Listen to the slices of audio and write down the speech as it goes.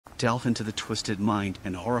delve into the twisted mind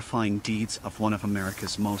and horrifying deeds of one of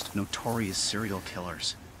America's most notorious serial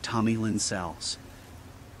killers, Tommy Lynn Sells.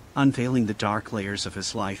 Unveiling the dark layers of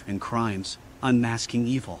his life and crimes, Unmasking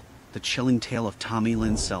Evil, the chilling tale of Tommy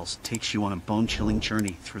Lynn Sells takes you on a bone-chilling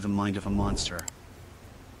journey through the mind of a monster.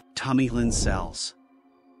 Tommy Lynn Sells.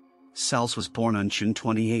 Sells was born on June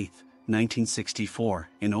 28, 1964,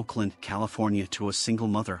 in Oakland, California, to a single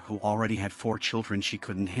mother who already had 4 children she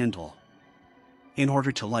couldn't handle. In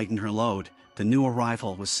order to lighten her load, the new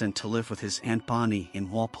arrival was sent to live with his Aunt Bonnie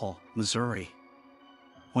in Walpole, Missouri.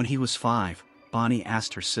 When he was 5, Bonnie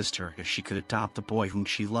asked her sister if she could adopt the boy whom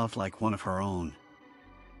she loved like one of her own.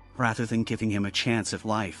 Rather than giving him a chance at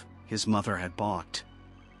life, his mother had balked.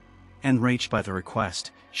 Enraged by the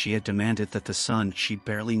request, she had demanded that the son she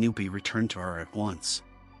barely knew be returned to her at once.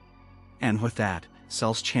 And with that,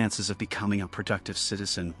 Sells' chances of becoming a productive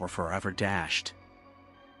citizen were forever dashed.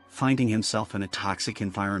 Finding himself in a toxic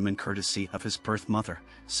environment courtesy of his birth mother,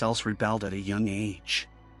 Sells rebelled at a young age.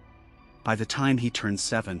 By the time he turned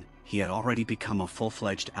 7, he had already become a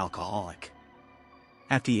full-fledged alcoholic.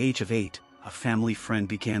 At the age of 8, a family friend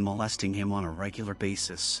began molesting him on a regular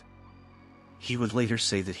basis. He would later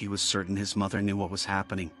say that he was certain his mother knew what was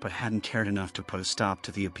happening but hadn't cared enough to put a stop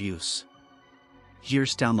to the abuse.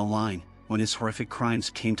 Years down the line, when his horrific crimes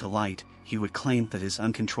came to light, he would claim that his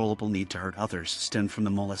uncontrollable need to hurt others stemmed from the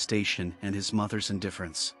molestation and his mother's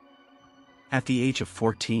indifference. At the age of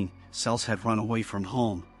 14, Sells had run away from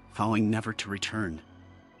home, vowing never to return.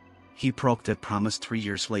 He broke that promise 3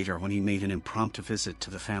 years later when he made an impromptu visit to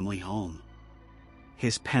the family home.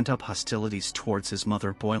 His pent-up hostilities towards his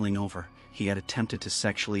mother boiling over, he had attempted to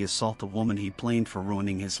sexually assault the woman he blamed for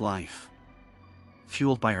ruining his life.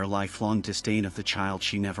 Fueled by her lifelong disdain of the child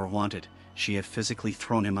she never wanted, she had physically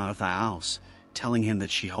thrown him out of the house, telling him that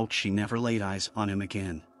she hoped she never laid eyes on him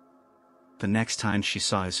again. The next time she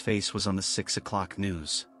saw his face was on the 6 o'clock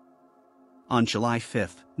news. On July 5,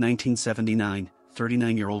 1979,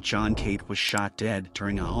 39-year-old John Cade was shot dead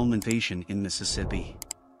during a home invasion in Mississippi.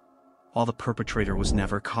 While the perpetrator was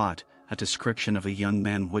never caught, a description of a young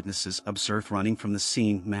man witnesses observed running from the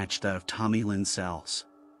scene matched that of Tommy Lynn Sells.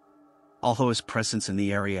 Although his presence in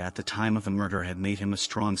the area at the time of the murder had made him a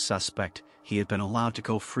strong suspect, he had been allowed to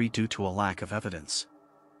go free due to a lack of evidence.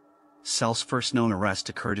 Sells' first known arrest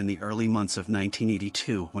occurred in the early months of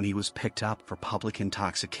 1982 when he was picked up for public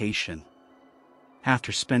intoxication.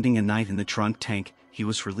 After spending a night in the drunk tank, he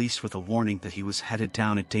was released with a warning that he was headed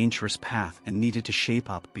down a dangerous path and needed to shape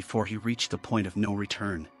up before he reached the point of no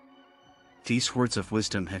return. These words of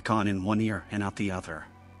wisdom had gone in one ear and out the other.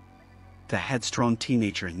 The headstrong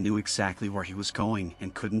teenager knew exactly where he was going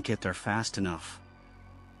and couldn't get there fast enough.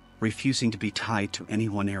 Refusing to be tied to any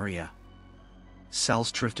one area,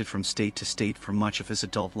 Sells drifted from state to state for much of his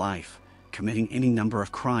adult life, committing any number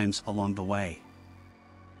of crimes along the way.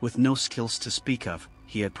 With no skills to speak of,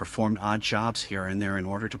 he had performed odd jobs here and there in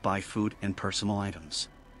order to buy food and personal items.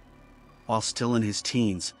 While still in his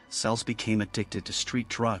teens, Sells became addicted to street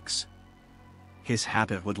drugs. His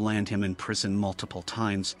habit would land him in prison multiple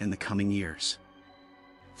times in the coming years.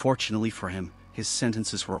 Fortunately for him, his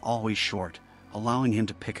sentences were always short, allowing him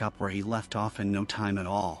to pick up where he left off in no time at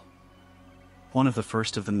all. One of the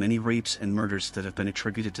first of the many rapes and murders that have been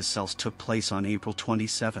attributed to Sells took place on April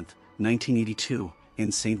 27, 1982,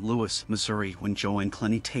 in St. Louis, Missouri, when Joanne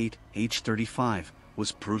Clenny Tate, age 35,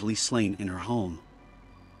 was brutally slain in her home.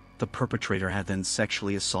 The perpetrator had then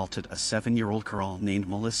sexually assaulted a 7-year-old girl named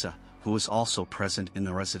Melissa, who was also present in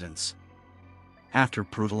the residence. After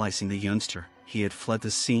brutalizing the youngster, he had fled the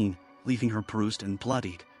scene, leaving her bruised and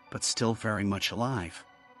bloodied, but still very much alive.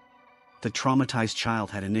 The traumatized child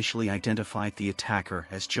had initially identified the attacker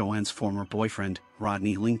as Joanne's former boyfriend,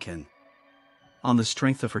 Rodney Lincoln. On the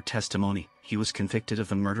strength of her testimony, he was convicted of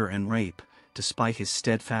the murder and rape, despite his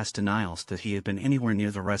steadfast denials that he had been anywhere near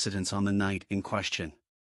the residence on the night in question.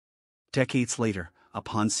 Decades later,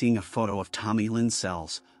 upon seeing a photo of Tommy Lynn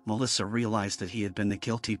Sells, Melissa realized that he had been the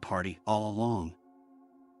guilty party all along.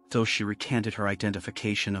 Though she recanted her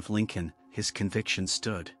identification of Lincoln, his conviction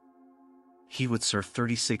stood. He would serve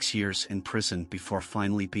 36 years in prison before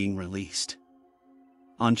finally being released.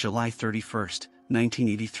 On July 31,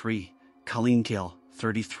 1983, Colleen Gill,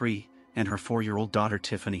 33, and her 4-year-old daughter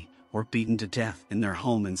Tiffany were beaten to death in their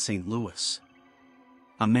home in St. Louis.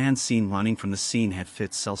 A man seen running from the scene had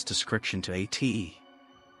fit Sells' description to a T.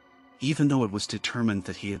 Even though it was determined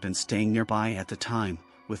that he had been staying nearby at the time,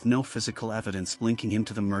 with no physical evidence linking him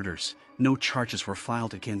to the murders, no charges were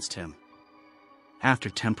filed against him. After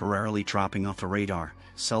temporarily dropping off the radar,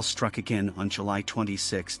 Sells struck again on July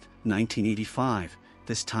 26, 1985,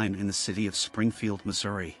 this time in the city of Springfield,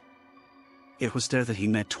 Missouri. It was there that he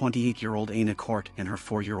met 28-year-old Anna Court and her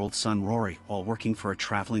 4-year-old son Rory while working for a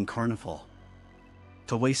traveling carnival.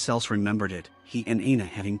 The way Sells remembered it, he and Anna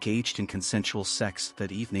had engaged in consensual sex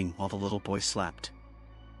that evening while the little boy slept.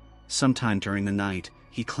 Sometime during the night,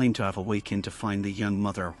 he claimed to have awakened to find the young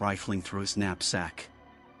mother rifling through his knapsack.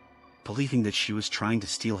 Believing that she was trying to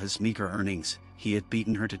steal his meager earnings, he had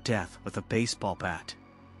beaten her to death with a baseball bat.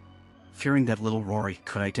 Fearing that little Rory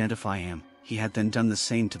could identify him, he had then done the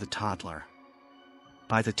same to the toddler.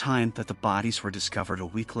 By the time that the bodies were discovered a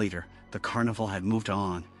week later, the carnival had moved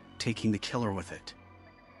on, taking the killer with it.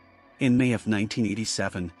 In May of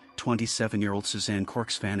 1987, 27-year-old Suzanne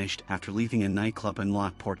Corks vanished after leaving a nightclub in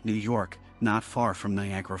Lockport, New York, not far from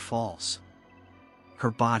Niagara Falls.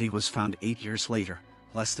 Her body was found 8 years later,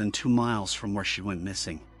 less than 2 miles from where she went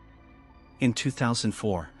missing. In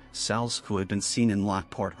 2004, Sells, who had been seen in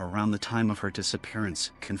Lockport around the time of her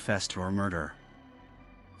disappearance, confessed to her murder.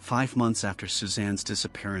 5 months after Suzanne's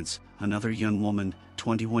disappearance, another young woman,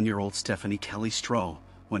 21-year-old Stephanie Kelly Stroh,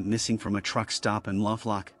 went missing from a truck stop in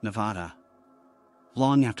Lovelock, Nevada.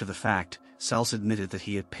 Long after the fact, Sells admitted that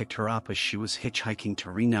he had picked her up as she was hitchhiking to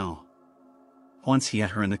Reno. Once he had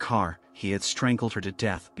her in the car, he had strangled her to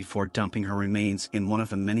death before dumping her remains in one of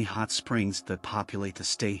the many hot springs that populate the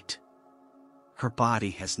state. Her body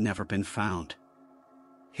has never been found.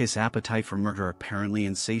 His appetite for murder apparently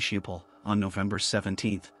insatiable, on November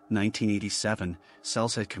 17, 1987,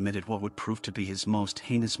 Sells had committed what would prove to be his most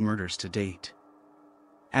heinous murders to date.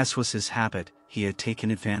 As was his habit, he had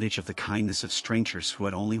taken advantage of the kindness of strangers who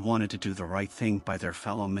had only wanted to do the right thing by their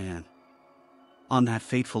fellow man. On that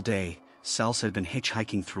fateful day, Sells had been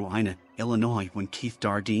hitchhiking through Ina, Illinois when Keith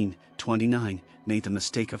Dardeen, 29, made the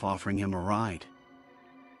mistake of offering him a ride.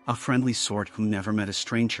 A friendly sort who never met a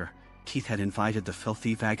stranger, Keith had invited the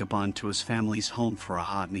filthy vagabond to his family's home for a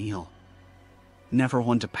hot meal. Never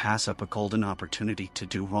one to pass up a golden opportunity to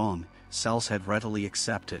do wrong, Sells had readily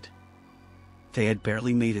accepted. They had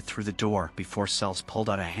barely made it through the door before Sells pulled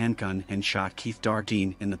out a handgun and shot Keith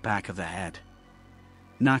Dardeen in the back of the head.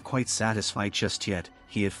 Not quite satisfied just yet,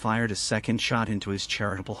 he had fired a second shot into his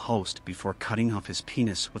charitable host before cutting off his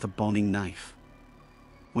penis with a boning knife.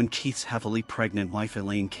 When Keith's heavily pregnant wife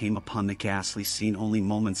Elaine came upon the ghastly scene only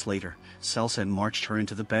moments later, Sells had marched her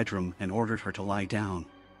into the bedroom and ordered her to lie down.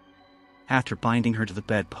 After binding her to the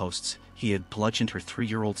bedposts, he had bludgeoned her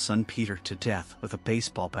 3-year-old son Peter to death with a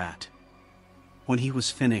baseball bat. When he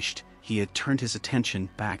was finished, he had turned his attention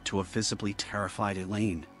back to a visibly terrified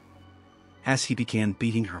Elaine. As he began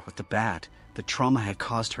beating her with the bat, the trauma had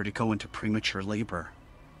caused her to go into premature labor.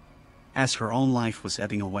 As her own life was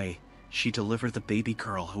ebbing away, she delivered the baby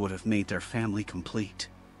girl who would have made their family complete.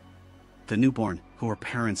 The newborn, who her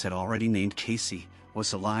parents had already named Casey,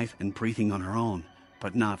 was alive and breathing on her own,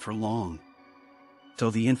 but not for long. Though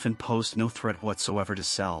the infant posed no threat whatsoever to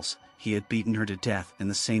Sells, he had beaten her to death in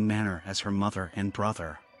the same manner as her mother and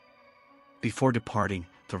brother. Before departing,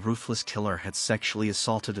 the ruthless killer had sexually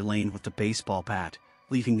assaulted Elaine with the baseball bat,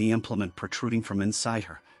 leaving the implement protruding from inside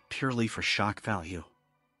her, purely for shock value.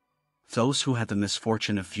 Those who had the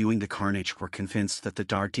misfortune of viewing the carnage were convinced that the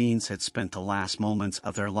Dardeens had spent the last moments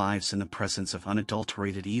of their lives in the presence of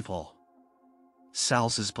unadulterated evil.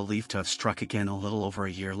 Sells is believed to have struck again a little over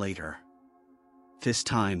a year later. This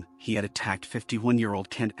time, he had attacked 51-year-old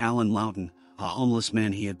Kent Allen Loudon, a homeless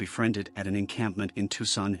man he had befriended at an encampment in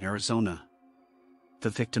Tucson, Arizona. The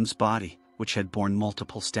victim's body, which had borne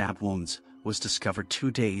multiple stab wounds, was discovered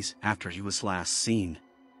 2 days after he was last seen.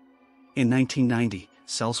 In 1990,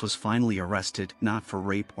 Sells was finally arrested not for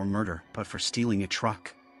rape or murder but for stealing a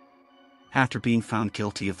truck. After being found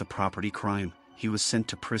guilty of the property crime, he was sent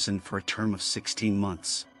to prison for a term of 16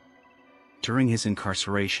 months. During his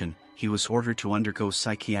incarceration, he was ordered to undergo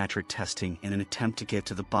psychiatric testing in an attempt to get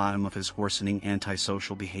to the bottom of his worsening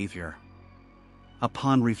antisocial behavior.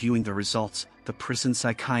 Upon reviewing the results, the prison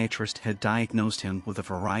psychiatrist had diagnosed him with a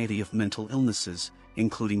variety of mental illnesses,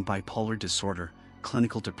 including bipolar disorder,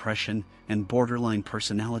 clinical depression, and borderline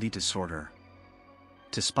personality disorder.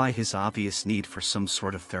 Despite his obvious need for some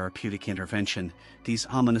sort of therapeutic intervention, these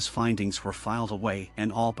ominous findings were filed away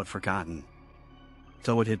and all but forgotten.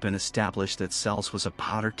 Though it had been established that Sells was a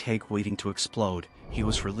powder keg waiting to explode, he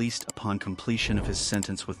was released upon completion of his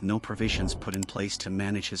sentence with no provisions put in place to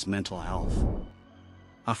manage his mental health.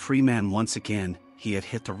 A free man once again, he had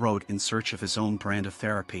hit the road in search of his own brand of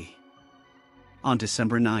therapy. On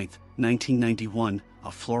December 9, 1991,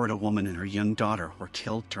 a Florida woman and her young daughter were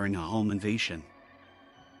killed during a home invasion.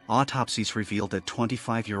 Autopsies revealed that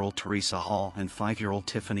 25-year-old Teresa Hall and 5-year-old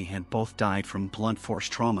Tiffany had both died from blunt force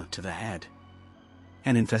trauma to the head.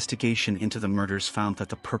 An investigation into the murders found that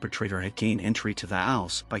the perpetrator had gained entry to the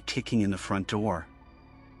house by kicking in the front door.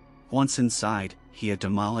 Once inside, he had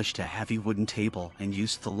demolished a heavy wooden table and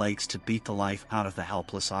used the legs to beat the life out of the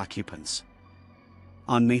helpless occupants.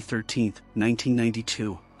 On May 13,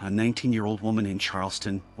 1992, a 19-year-old woman in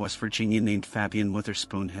Charleston, West Virginia named Fabian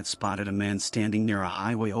Witherspoon had spotted a man standing near a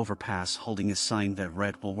highway overpass holding a sign that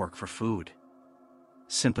read "Will work for food."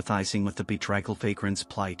 Sympathizing with the bedraggled vagrant's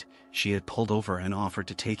plight, she had pulled over and offered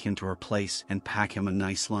to take him to her place and pack him a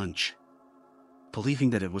nice lunch. Believing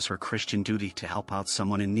that it was her Christian duty to help out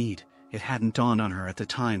someone in need, it hadn't dawned on her at the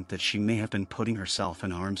time that she may have been putting herself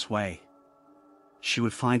in harm's way. She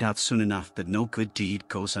would find out soon enough that no good deed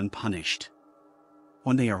goes unpunished.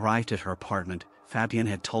 When they arrived at her apartment, Fabian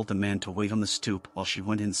had told the man to wait on the stoop while she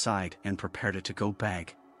went inside and prepared a to-go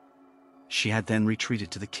bag. She had then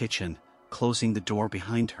retreated to the kitchen, closing the door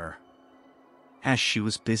behind her. As she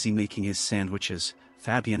was busy making his sandwiches,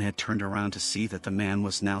 Fabian had turned around to see that the man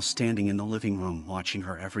was now standing in the living room watching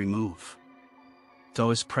her every move. Though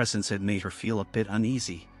his presence had made her feel a bit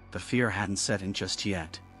uneasy, the fear hadn't set in just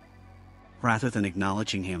yet. Rather than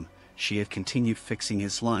acknowledging him, she had continued fixing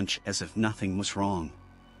his lunch as if nothing was wrong.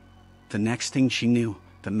 The next thing she knew,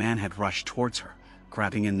 the man had rushed towards her,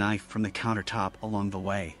 grabbing a knife from the countertop along the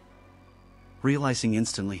way. Realizing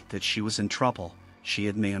instantly that she was in trouble, she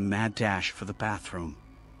had made a mad dash for the bathroom.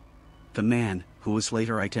 The man, who was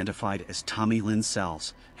later identified as Tommy Lynn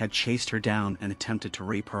Sells, had chased her down and attempted to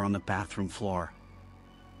rape her on the bathroom floor.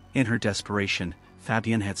 In her desperation,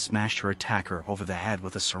 Fabian had smashed her attacker over the head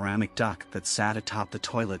with a ceramic duck that sat atop the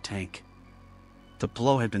toilet tank. The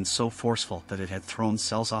blow had been so forceful that it had thrown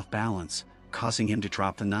Sells off balance, causing him to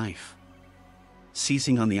drop the knife.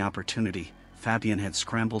 Seizing on the opportunity, Fabian had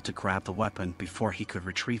scrambled to grab the weapon before he could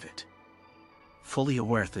retrieve it. Fully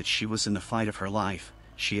aware that she was in the fight of her life,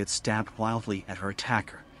 she had stabbed wildly at her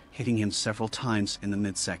attacker, hitting him several times in the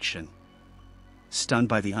midsection. Stunned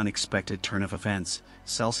by the unexpected turn of events,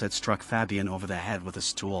 Sells had struck Fabian over the head with a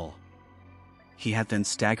stool. He had then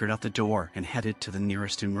staggered out the door and headed to the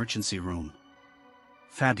nearest emergency room.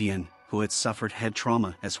 Fabian, who had suffered head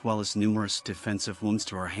trauma as well as numerous defensive wounds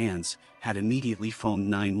to her hands, had immediately phoned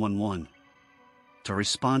 911. The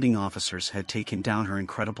responding officers had taken down her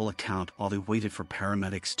incredible account while they waited for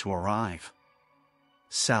paramedics to arrive.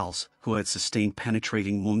 Sells, who had sustained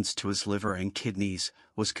penetrating wounds to his liver and kidneys,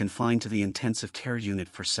 was confined to the intensive care unit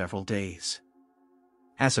for several days.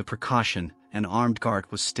 As a precaution, an armed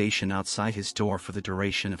guard was stationed outside his door for the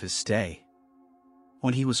duration of his stay.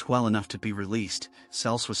 When he was well enough to be released,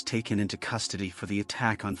 Sells was taken into custody for the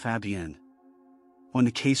attack on Fabian. When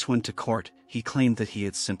the case went to court, he claimed that he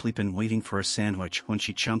had simply been waiting for a sandwich when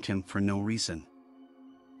she jumped him for no reason.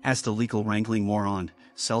 As the legal wrangling wore on,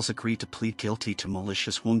 Sells agreed to plead guilty to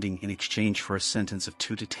malicious wounding in exchange for a sentence of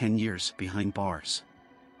 2 to 10 years behind bars.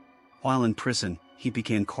 While in prison, he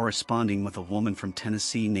began corresponding with a woman from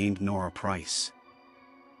Tennessee named Nora Price.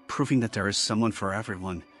 Proving that there is someone for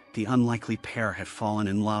everyone, the unlikely pair had fallen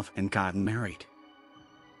in love and gotten married.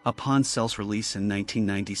 Upon Sells' release in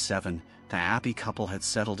 1997, the happy couple had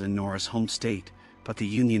settled in Nora's home state, but the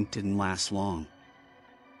union didn't last long.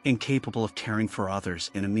 Incapable of caring for others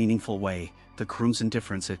in a meaningful way, the groom's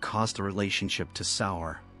indifference had caused the relationship to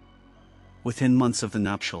sour. Within months of the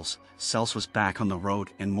nuptials, Sells was back on the road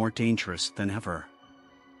and more dangerous than ever.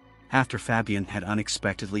 After Fabian had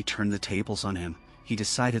unexpectedly turned the tables on him, he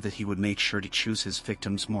decided that he would make sure to choose his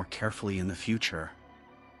victims more carefully in the future.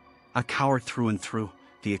 A coward through and through,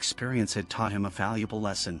 the experience had taught him a valuable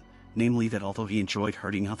lesson, namely that although he enjoyed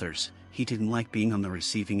hurting others, he didn't like being on the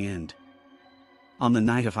receiving end. On the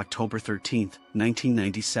night of October 13,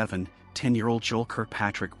 1997, 10-year-old Joel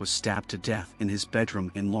Kirkpatrick was stabbed to death in his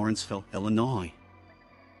bedroom in Lawrenceville, Illinois.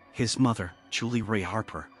 His mother, Julie Ray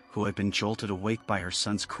Harper, who had been jolted awake by her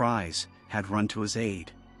son's cries, had run to his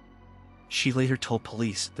aid. She later told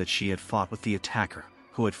police that she had fought with the attacker,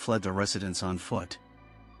 who had fled the residence on foot.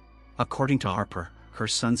 According to Harper, her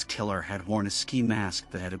son's killer had worn a ski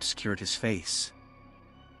mask that had obscured his face.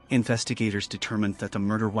 Investigators determined that the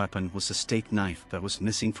murder weapon was a steak knife that was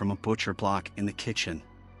missing from a butcher block in the kitchen.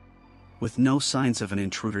 With no signs of an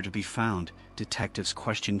intruder to be found, detectives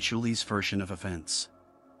questioned Julie's version of events.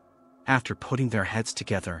 After putting their heads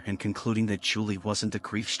together and concluding that Julie wasn't the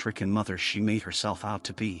grief-stricken mother she made herself out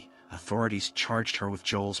to be, authorities charged her with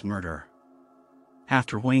Joel's murder.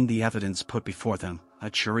 After weighing the evidence put before them, a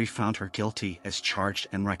jury found her guilty as charged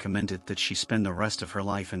and recommended that she spend the rest of her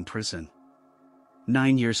life in prison.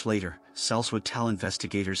 9 years later, Sells would tell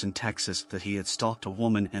investigators in Texas that he had stalked a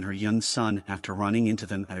woman and her young son after running into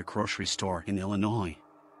them at a grocery store in Illinois.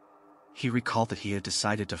 He recalled that he had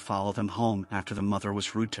decided to follow them home after the mother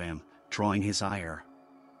was rude to him, drawing his ire.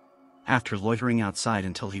 After loitering outside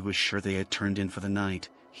until he was sure they had turned in for the night,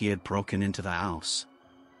 he had broken into the house.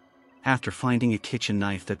 After finding a kitchen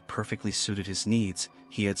knife that perfectly suited his needs,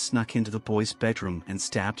 he had snuck into the boy's bedroom and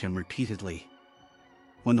stabbed him repeatedly.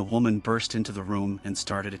 When the woman burst into the room and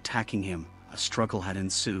started attacking him, a struggle had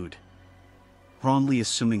ensued. Wrongly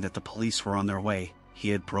assuming that the police were on their way, he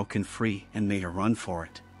had broken free and made a run for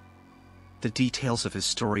it. The details of his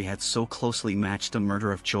story had so closely matched the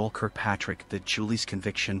murder of Joel Kirkpatrick that Julie's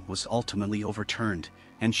conviction was ultimately overturned,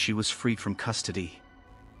 and she was freed from custody.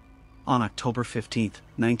 On October 15,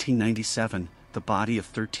 1997, the body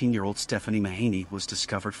of 13-year-old Stephanie Mahaney was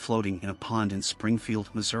discovered floating in a pond in Springfield,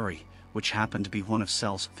 Missouri, which happened to be one of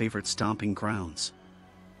Sells' favorite stomping grounds.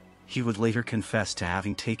 He would later confess to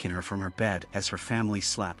having taken her from her bed as her family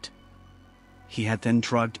slept. He had then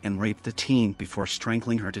drugged and raped the teen before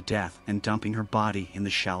strangling her to death and dumping her body in the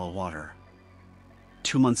shallow water.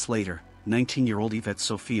 2 months later, 19-year-old Yvette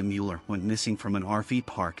Sophia Mueller went missing from an RV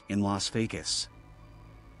park in Las Vegas.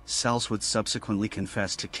 Sells would subsequently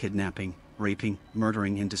confess to kidnapping, raping,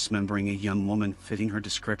 murdering and dismembering a young woman fitting her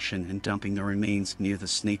description and dumping the remains near the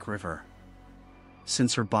Snake River.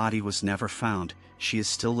 Since her body was never found, she is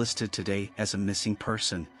still listed today as a missing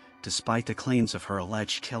person, despite the claims of her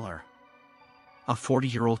alleged killer. A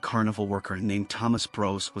 40-year-old carnival worker named Thomas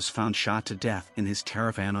Brose was found shot to death in his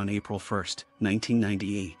caravan on April 1,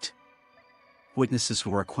 1998. Witnesses who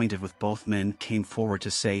were acquainted with both men came forward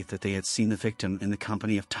to say that they had seen the victim in the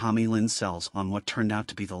company of Tommy Lynn Sells on what turned out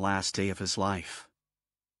to be the last day of his life.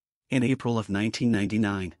 In April of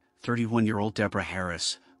 1999, 31-year-old Deborah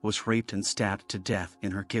Harris was raped and stabbed to death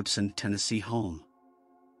in her Gibson, Tennessee home.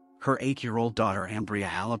 Her 8-year-old daughter Ambria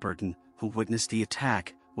Halliburton, who witnessed the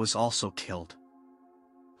attack, was also killed.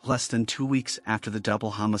 Less than 2 weeks after the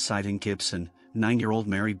double homicide in Gibson, 9-year-old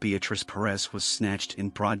Mary Beatrice Perez was snatched in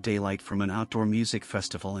broad daylight from an outdoor music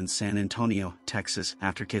festival in San Antonio, Texas,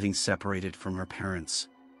 after getting separated from her parents.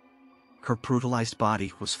 Her brutalized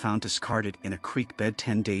body was found discarded in a creek bed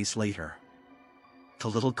 10 days later. The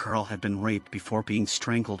little girl had been raped before being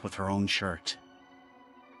strangled with her own shirt.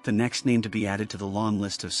 The next name to be added to the long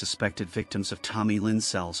list of suspected victims of Tommy Lynn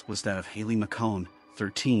Sells was that of Haley McCone,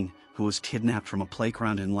 13, who was kidnapped from a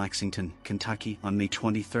playground in Lexington, Kentucky on May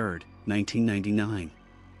 23, 1999.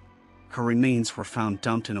 Her remains were found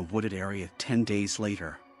dumped in a wooded area 10 days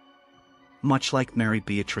later. Much like Mary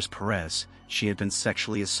Beatrice Perez, she had been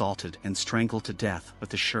sexually assaulted and strangled to death with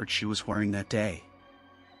the shirt she was wearing that day.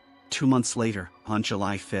 2 months later, on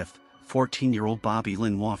July 5, 14-year-old Bobby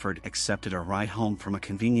Lynn Wofford accepted a ride home from a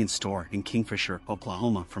convenience store in Kingfisher,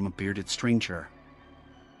 Oklahoma from a bearded stranger.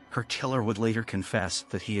 Her killer would later confess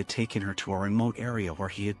that he had taken her to a remote area where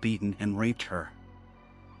he had beaten and raped her.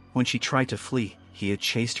 When she tried to flee, he had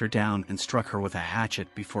chased her down and struck her with a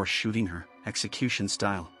hatchet before shooting her, execution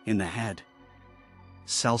style, in the head.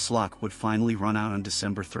 Sells' luck would finally run out on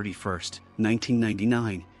December 31,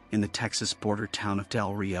 1999, in the Texas border town of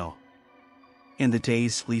Del Rio. In the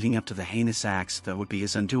days leading up to the heinous acts that would be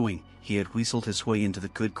his undoing, he had weaseled his way into the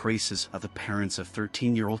good graces of the parents of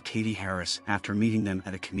 13-year-old Katie Harris after meeting them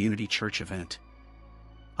at a community church event.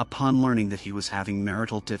 Upon learning that he was having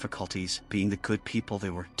marital difficulties being the good people they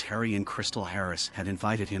were, Terry and Crystal Harris had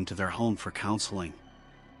invited him to their home for counseling.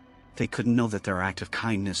 They couldn't know that their act of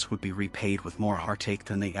kindness would be repaid with more heartache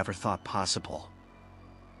than they ever thought possible.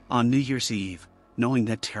 On New Year's Eve, knowing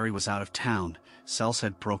that Terry was out of town, Sells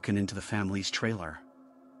had broken into the family's trailer.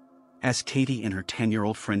 As Katie and her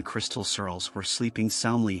 10-year-old friend Crystal Searles were sleeping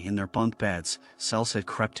soundly in their bunk beds, Sells had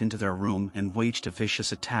crept into their room and waged a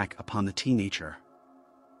vicious attack upon the teenager.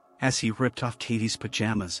 As he ripped off Katie's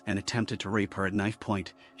pajamas and attempted to rape her at knife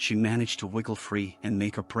point, she managed to wiggle free and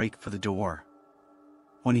make a break for the door.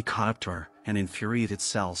 When he caught up to her, an infuriated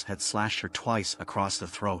Sells had slashed her twice across the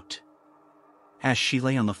throat. As she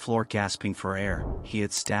lay on the floor gasping for air, he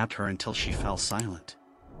had stabbed her until she fell silent.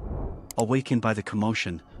 Awakened by the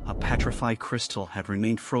commotion, a petrified Crystal had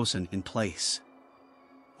remained frozen in place.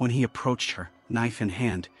 When he approached her, knife in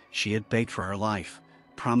hand, she had begged for her life,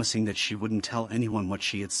 promising that she wouldn't tell anyone what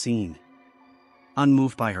she had seen.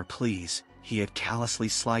 Unmoved by her pleas, he had callously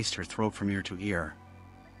sliced her throat from ear to ear.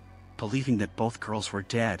 Believing that both girls were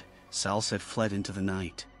dead, Sells had fled into the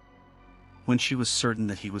night. When she was certain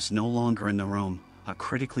that he was no longer in the room, a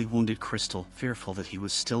critically wounded Crystal, fearful that he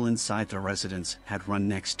was still inside the residence, had run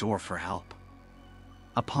next door for help.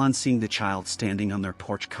 Upon seeing the child standing on their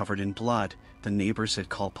porch covered in blood, the neighbors had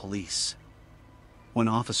called police. When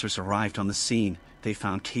officers arrived on the scene, they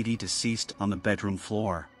found Katie deceased on the bedroom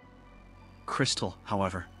floor. Crystal,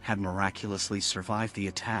 however, had miraculously survived the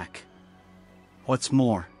attack. What's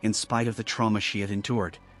more, in spite of the trauma she had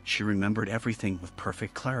endured, she remembered everything with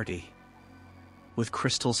perfect clarity. With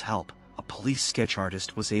Crystal's help, a police sketch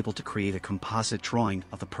artist was able to create a composite drawing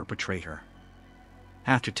of the perpetrator.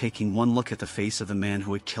 After taking one look at the face of the man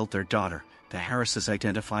who had killed their daughter, the Harrises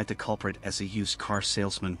identified the culprit as a used car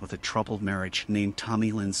salesman with a troubled marriage named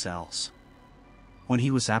Tommy Lynn Sells. When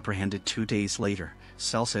he was apprehended 2 days later,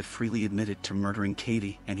 Sells had freely admitted to murdering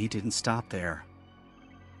Katie, and he didn't stop there.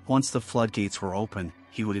 Once the floodgates were open,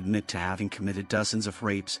 he would admit to having committed dozens of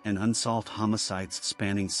rapes and unsolved homicides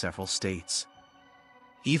spanning several states.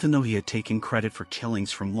 Even though he had taken credit for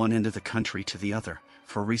killings from one end of the country to the other,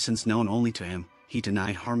 for reasons known only to him, he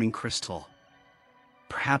denied harming Crystal.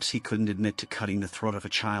 Perhaps he couldn't admit to cutting the throat of a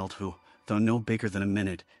child who, though no bigger than a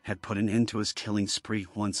minute, had put an end to his killing spree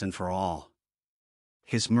once and for all.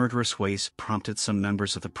 His murderous ways prompted some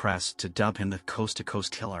members of the press to dub him the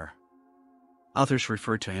coast-to-coast killer. Others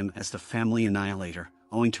referred to him as the family annihilator,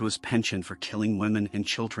 owing to his penchant for killing women and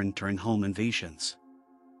children during home invasions.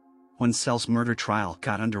 When Sells' murder trial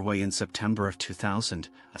got underway in September of 2000,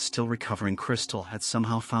 a still recovering Crystal had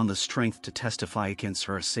somehow found the strength to testify against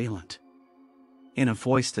her assailant. In a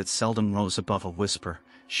voice that seldom rose above a whisper,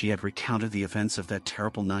 she had recounted the events of that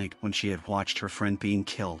terrible night when she had watched her friend being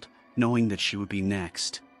killed, knowing that she would be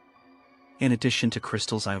next. In addition to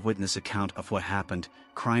Crystal's eyewitness account of what happened,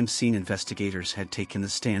 crime scene investigators had taken the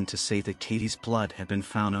stand to say that Katie's blood had been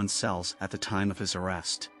found on Sells at the time of his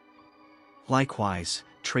arrest. Likewise,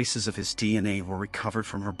 traces of his DNA were recovered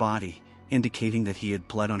from her body, indicating that he had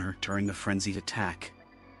bled on her during the frenzied attack.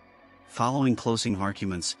 Following closing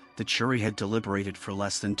arguments, the jury had deliberated for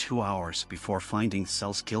less than 2 hours before finding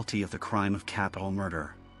Sells guilty of the crime of capital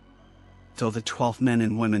murder. Though the 12 men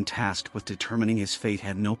and women tasked with determining his fate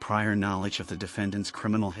had no prior knowledge of the defendant's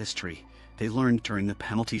criminal history, they learned during the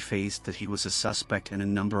penalty phase that he was a suspect in a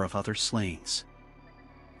number of other slayings.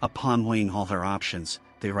 Upon weighing all their options,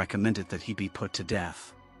 they recommended that he be put to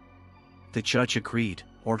death. The judge agreed,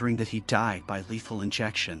 ordering that he die by lethal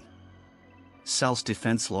injection. Sells'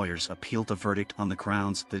 defense lawyers appealed the verdict on the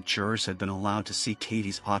grounds that jurors had been allowed to see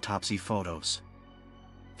Katie's autopsy photos.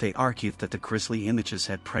 They argued that the grisly images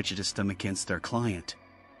had prejudiced them against their client.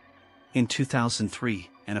 In 2003,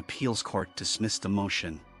 an appeals court dismissed the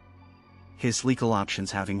motion. His legal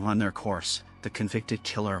options having run their course, the convicted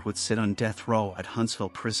killer would sit on death row at Huntsville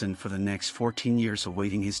prison for the next 14 years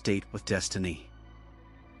awaiting his date with destiny.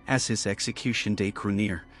 As his execution date grew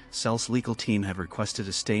near, Sells' legal team had requested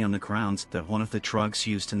a stay on the grounds that one of the drugs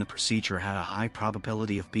used in the procedure had a high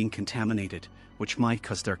probability of being contaminated, which might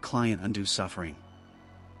cause their client undue suffering.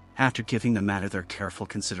 After giving the matter their careful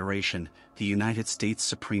consideration, the United States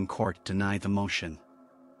Supreme Court denied the motion.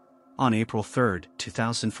 On April 3,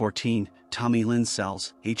 2014, Tommy Lynn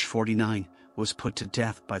Sells, age 49, was put to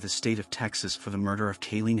death by the state of Texas for the murder of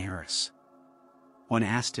Kayleen Harris. When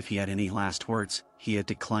asked if he had any last words, he had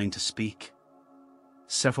declined to speak.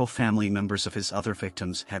 Several family members of his other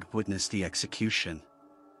victims had witnessed the execution.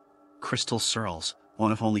 Crystal Searles,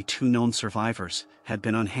 one of only 2 known survivors, had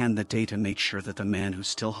been on hand that day to make sure that the man who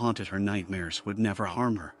still haunted her nightmares would never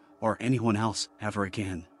harm her, or anyone else, ever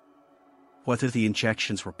again. Whether the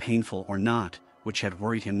injections were painful or not, which had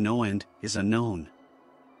worried him no end, is unknown.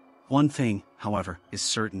 One thing, however, is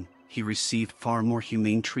certain: he received far more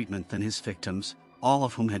humane treatment than his victims, all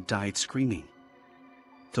of whom had died screaming.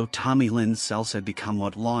 Though Tommy Lynn Sells had become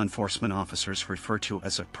what law enforcement officers refer to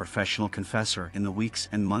as a professional confessor in the weeks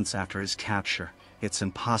and months after his capture, it's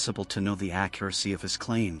impossible to know the accuracy of his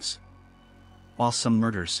claims. While some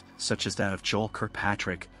murders, such as that of Joel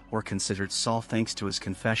Kirkpatrick, were considered solved thanks to his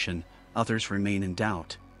confession, others remain in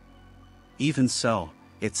doubt. Even so,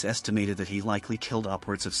 it's estimated that he likely killed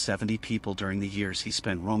upwards of 70 people during the years he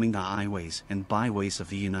spent roaming the highways and byways of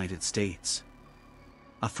the United States.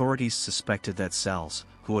 Authorities suspected that Sells,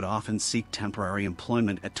 who would often seek temporary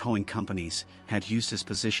employment at towing companies, had used his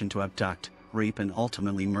position to abduct, rape and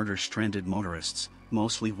ultimately murder stranded motorists,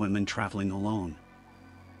 mostly women traveling alone.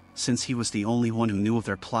 Since he was the only one who knew of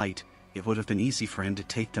their plight, it would have been easy for him to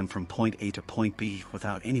take them from point A to point B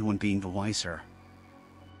without anyone being the wiser.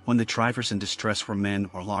 When the drivers in distress were men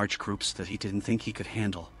or large groups that he didn't think he could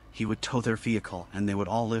handle, he would tow their vehicle and they would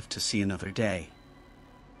all live to see another day.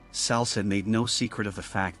 Sells had made no secret of the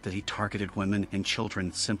fact that he targeted women and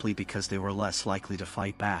children simply because they were less likely to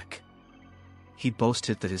fight back. He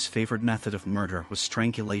boasted that his favorite method of murder was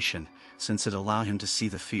strangulation, since it allowed him to see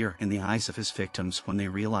the fear in the eyes of his victims when they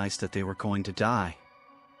realized that they were going to die.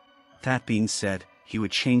 That being said, he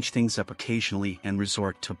would change things up occasionally and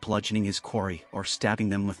resort to bludgeoning his quarry or stabbing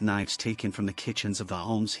them with knives taken from the kitchens of the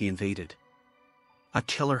homes he invaded. A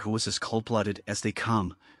killer who was as cold-blooded as they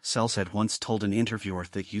come, Sells had once told an interviewer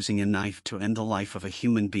that using a knife to end the life of a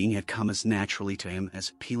human being had come as naturally to him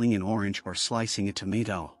as peeling an orange or slicing a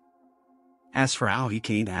tomato. As for how he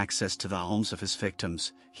gained access to the homes of his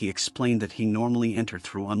victims, he explained that he normally entered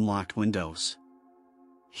through unlocked windows.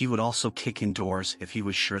 He would also kick in doors if he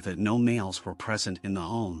was sure that no males were present in the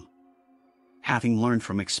home. Having learned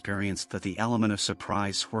from experience that the element of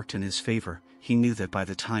surprise worked in his favor, he knew that by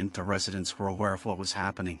the time the residents were aware of what was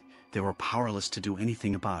happening, they were powerless to do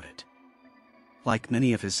anything about it. Like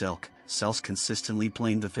many of his ilk, Sells consistently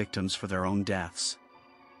blamed the victims for their own deaths.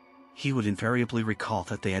 He would invariably recall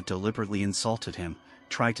that they had deliberately insulted him,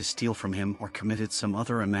 tried to steal from him, or committed some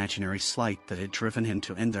other imaginary slight that had driven him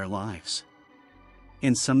to end their lives.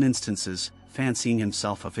 In some instances, fancying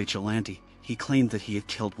himself a vigilante, he claimed that he had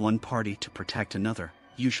killed one party to protect another,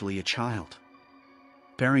 usually a child.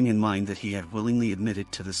 Bearing in mind that he had willingly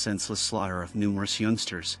admitted to the senseless slaughter of numerous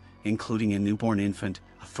youngsters, including a newborn infant,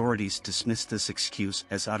 authorities dismissed this excuse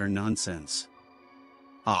as utter nonsense.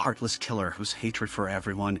 A heartless killer whose hatred for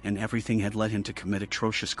everyone and everything had led him to commit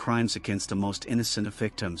atrocious crimes against the most innocent of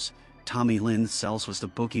victims, Tommy Lynn Sells was the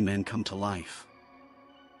boogeyman come to life.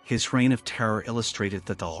 His reign of terror illustrated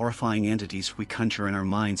that the horrifying entities we conjure in our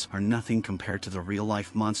minds are nothing compared to the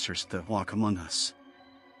real-life monsters that walk among us.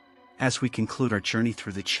 As we conclude our journey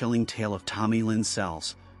through the chilling tale of Tommy Lynn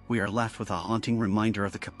Sells, we are left with a haunting reminder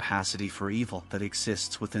of the capacity for evil that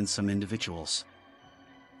exists within some individuals.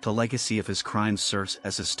 The legacy of his crimes serves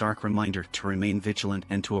as a stark reminder to remain vigilant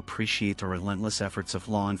and to appreciate the relentless efforts of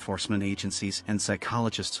law enforcement agencies and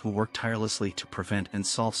psychologists who work tirelessly to prevent and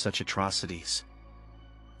solve such atrocities.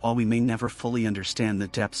 While we may never fully understand the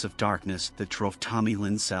depths of darkness that drove Tommy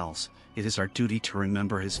Lynn Sells, it is our duty to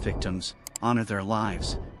remember his victims, honor their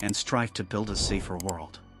lives, and strive to build a safer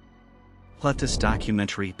world. Let this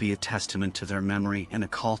documentary be a testament to their memory and a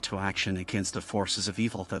call to action against the forces of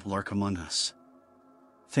evil that lurk among us.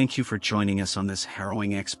 Thank you for joining us on this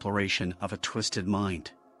harrowing exploration of a twisted mind.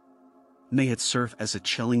 May it serve as a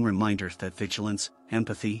chilling reminder that vigilance,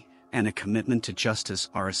 empathy, and a commitment to justice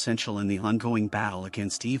are essential in the ongoing battle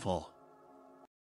against evil.